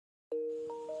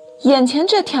眼前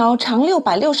这条长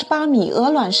668米、鹅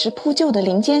卵石铺就的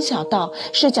林间小道，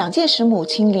是蒋介石母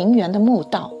亲陵园的墓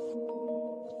道。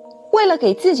为了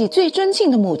给自己最尊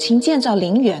敬的母亲建造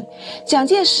陵园，蒋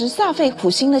介石煞费苦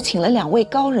心地请了2位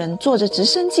高人，坐着直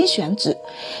升机选址，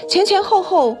前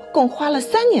后共花了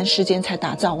3年时间才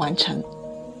打造完成。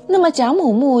那么蒋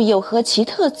母墓有何奇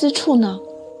特之处呢？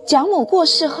蒋母过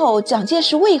世后，蒋介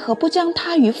石为何不将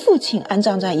她与父亲安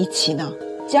葬在一起呢？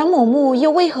蒋母墓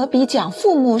又为何比蒋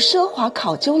父墓奢华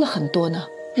考究了很多呢？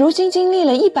如今经历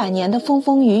了100年的风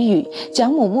风雨雨，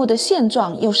蒋母墓的现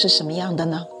状又是什么样的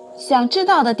呢？想知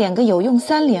道的点个有用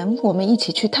3连，我们一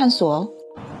起去探索哦。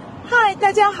嗨，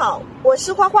大家好，我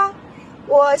是花花，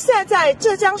我现在在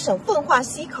浙江省奉化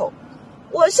溪口，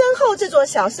我身后这座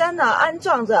小山呢，安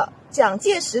葬着蒋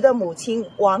介石的母亲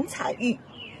王彩玉。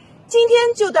今天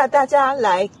就带大家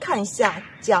来看一下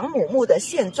蒋母墓的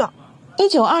现状。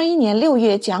1921年6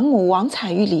月，蒋母王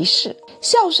彩玉离世。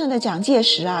孝顺的蒋介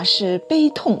石是悲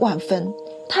痛万分，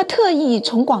他特意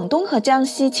从广东和江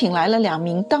西请来了2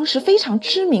名当时非常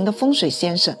知名的风水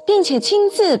先生，并且亲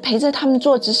自陪着他们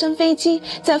坐直升飞机，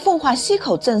在奉化溪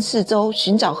口镇四周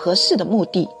寻找合适的墓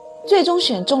地，最终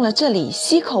选中了这里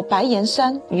溪口白岩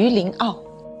山榆林坳。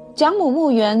蒋母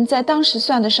墓园在当时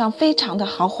算得上非常的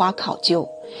豪华考究，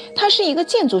它是一个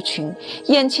建筑群，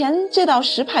眼前这道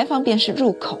石牌坊便是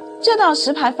入口。这道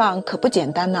石牌坊可不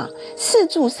简单4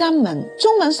柱3门，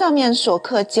中门上面所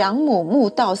刻蒋母墓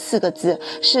道4个字，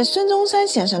是孙中山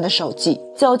先生的手迹。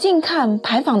走近看，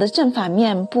牌坊的正反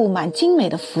面布满精美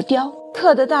的浮雕，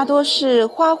刻的大多是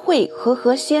花卉、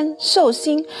和仙、寿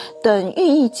星等寓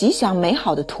意吉祥美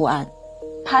好的图案。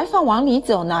牌坊往里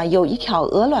走呢，有一条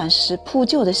鹅卵石铺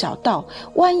就的小道，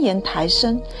蜿蜒抬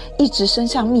升，一直伸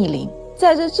向密林。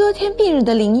在这遮天蔽日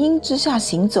的林荫之下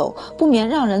行走，不免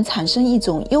让人产生一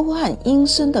种幽暗阴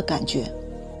森的感觉。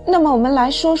那么我们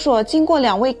来说说，经过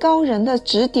2位高人的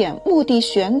指点，墓地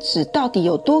选址到底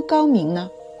有多高明呢？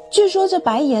据说这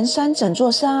白岩山整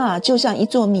座山就像一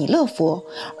座弥勒佛，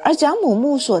而蒋母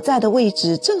墓所在的位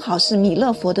置正好是弥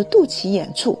勒佛的肚脐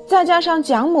眼处，再加上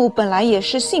蒋母本来也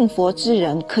是信佛之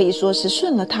人，可以说是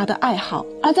顺了他的爱好。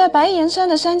而在白岩山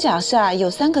的山脚下有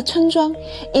3个村庄，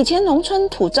以前农村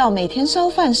土灶每天烧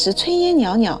饭时炊烟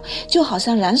袅袅，就好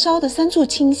像燃烧的3柱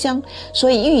清香，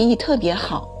所以寓意特别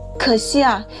好。可惜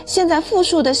现在富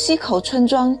庶的溪口村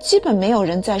庄基本没有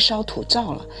人再烧土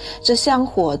灶了，这香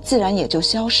火自然也就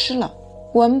消失了。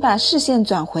我们把视线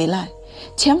转回来，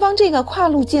前方这个跨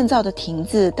路建造的亭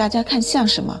子，大家看像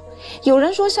什么？有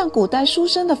人说像古代书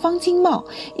生的方巾帽，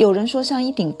有人说像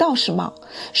一顶道士帽，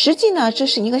实际呢，这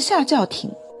是一个下轿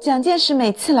亭。蒋介石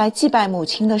每次来祭拜母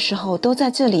亲的时候，都在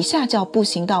这里下轿步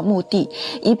行到墓地，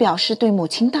以表示对母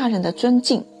亲大人的尊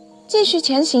敬。继续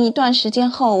前行一段时间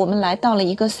后，我们来到了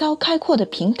一个稍开阔的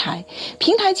平台，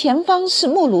平台前方是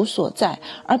木炉所在，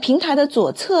而平台的左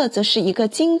侧则是一个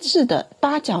精致的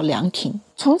8角凉亭。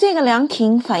从这个凉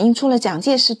亭反映出了蒋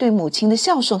介石对母亲的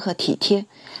孝顺和体贴。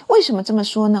为什么这么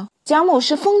说呢？蒋母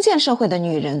是封建社会的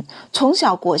女人，从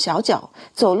小裹小脚，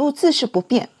走路自是不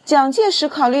便。蒋介石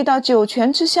考虑到九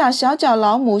泉之下小脚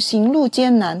老母行路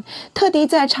艰难，特地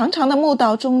在长长的墓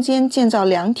道中间建造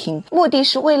凉亭，目的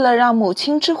是为了让母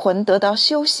亲之魂得到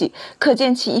休息，可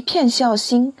见其一片孝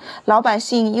心。老百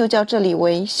姓又叫这里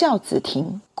为孝子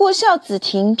亭。过孝子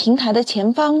亭，平台的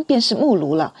前方便是木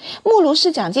炉了。木炉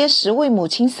是蒋介石为母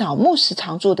亲扫墓时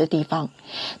常住的地方。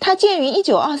它建于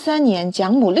1923年，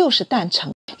蒋母60诞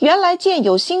辰。原来建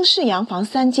有新式洋房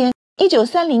3间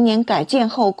，1930年改建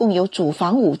后共有主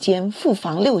房5间，副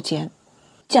房6间。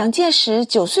蒋介石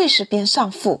9岁时便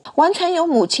丧父，完全由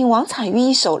母亲王彩玉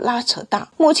一手拉扯大。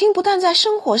母亲不但在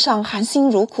生活上含辛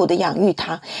茹苦地养育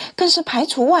他，更是排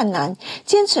除万难，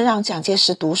坚持让蒋介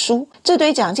石读书，这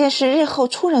对蒋介石日后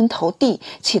出人头地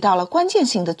起到了关键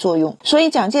性的作用。所以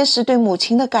蒋介石对母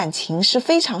亲的感情是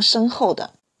非常深厚的。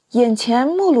眼前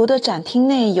木炉的展厅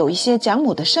内有一些蒋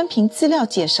母的生平资料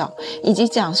介绍，以及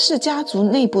蒋氏家族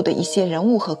内部的一些人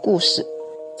物和故事。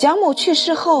蒋母去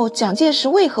世后，蒋介石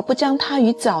为何不将她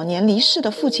与早年离世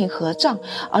的父亲合葬，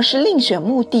而是另选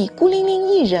墓地，孤零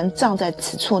零一人葬在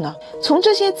此处呢？从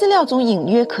这些资料中隐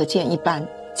约可见一斑。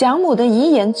蒋母的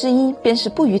遗言之一便是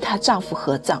不与她丈夫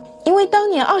合葬，因为当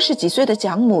年20几岁的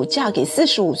蒋母嫁给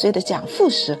45岁的蒋父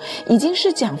时，已经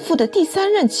是蒋父的第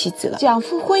3任妻子了。蒋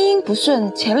父婚姻不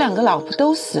顺，前2个老婆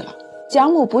都死了。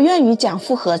蒋母不愿与蒋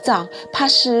父合葬，怕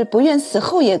是不愿死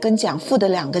后也跟蒋父的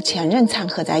2个前任掺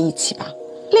和在一起吧。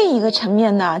另一个层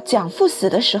面呢，蒋父死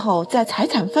的时候在财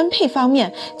产分配方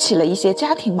面起了一些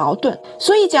家庭矛盾，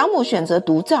所以蒋母选择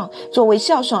独葬，作为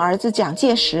孝顺儿子蒋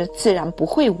介石自然不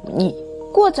会忤逆。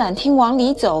过展厅往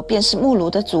里走，便是木炉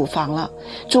的主房了。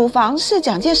主房是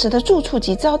蒋介石的住处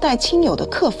及招待亲友的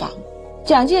客房。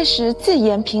蒋介石自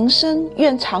言平生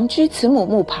愿长居慈母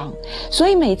墓旁，所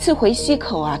以每次回西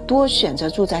口多选择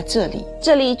住在这里。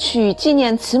这里取纪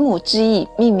念慈母之意，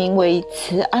命名为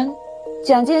慈安。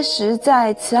蒋介石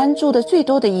在慈安住的最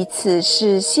多的一次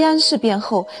是西安事变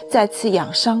后在此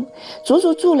养伤，足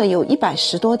足住了有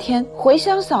110多天。回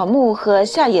乡扫墓和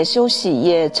下野休息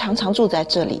也常常住在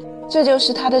这里。这就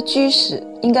是他的居室，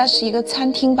应该是一个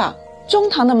餐厅吧。中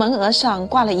堂的门额上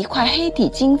挂了一块黑底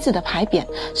金字的牌匾，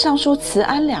上书慈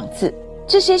安2字。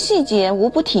这些细节无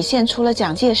不体现出了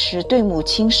蒋介石对母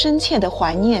亲深切的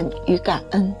怀念与感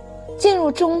恩。进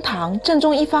入中堂，正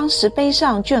中一方石碑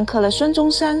上镌刻了孙中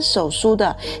山手书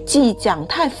的《记蒋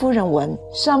太夫人文》，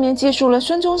上面记述了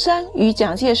孙中山与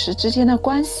蒋介石之间的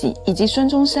关系，以及孙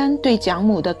中山对蒋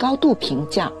母的高度评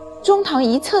价。中堂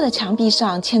一侧的墙壁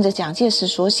上嵌着蒋介石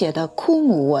所写的哭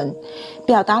母文，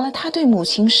表达了他对母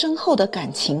亲深厚的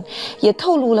感情，也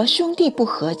透露了兄弟不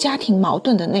和、家庭矛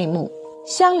盾的内幕。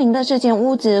相邻的这间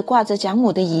屋子挂着蒋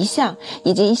母的遗像，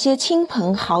以及一些亲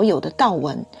朋好友的悼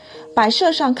文。摆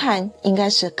设上看，应该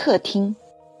是客厅。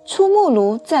出木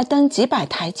炉，再登几百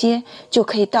台阶，就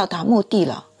可以到达墓地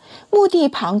了。墓地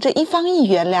旁这一方一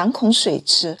圆2孔水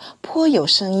池颇有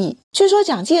深意，据说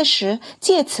蒋介石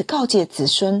借此告诫子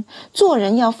孙，做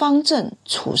人要方正，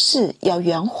处事要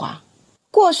圆滑。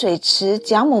过水池，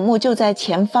蒋母墓就在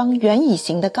前方圆椅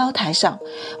形的高台上，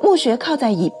墓穴靠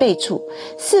在椅背处，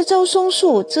四周松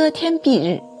树遮天蔽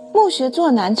日。墓穴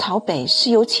坐南朝北，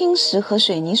是由青石和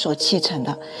水泥所砌成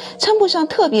的，称不上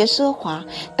特别奢华，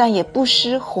但也不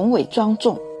失宏伟庄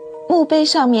重。墓碑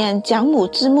上面蒋母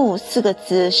之墓4个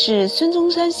字是孙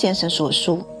中山先生所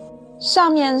书，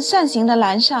上面扇形的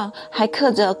栏上还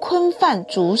刻着昆范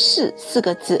竹氏4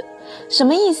个字，什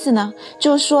么意思呢？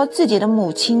就是说自己的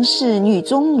母亲是女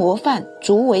中模范，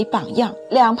竹为榜样。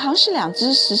两旁是2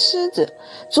只石狮子，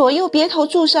左右别头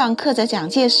柱上刻着蒋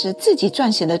介石自己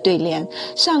撰写的对联，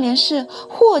上联是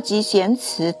祸及贤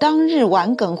慈，当日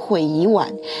玩梗悔已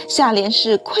晚，下联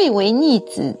是愧为逆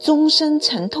子，终身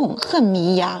沉痛恨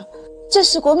弥牙。这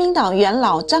是国民党元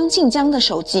老张静江的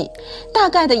手记，大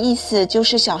概的意思就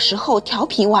是小时候调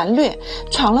皮顽劣，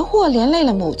闯了祸连累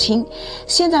了母亲，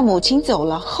现在母亲走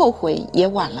了，后悔也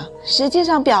晚了，实际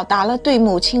上表达了对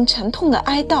母亲沉痛的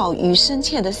哀悼与深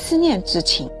切的思念之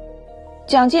情。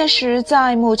蒋介石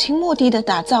在母亲墓地的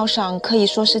打造上可以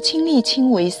说是亲力亲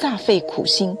为，煞费苦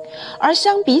心，而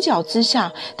相比较之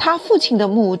下，他父亲的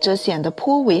墓则显得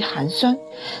颇为寒酸，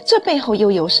这背后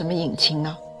又有什么隐情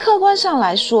呢？客观上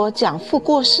来说，蒋父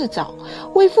过世早，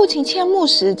为父亲迁墓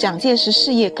时，蒋介石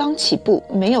事业刚起步，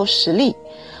没有实力；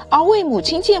而为母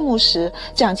亲建墓时，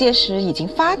蒋介石已经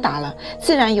发达了，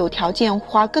自然有条件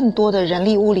花更多的人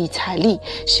力、物力、财力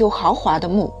修豪华的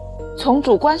墓。从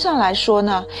主观上来说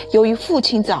呢，由于父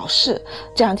亲早逝，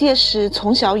蒋介石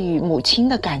从小与母亲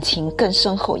的感情更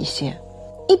深厚一些。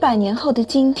100年后的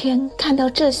今天，看到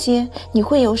这些，你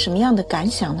会有什么样的感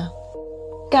想呢？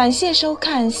感谢收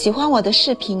看，喜欢我的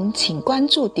视频请关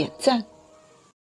注点赞。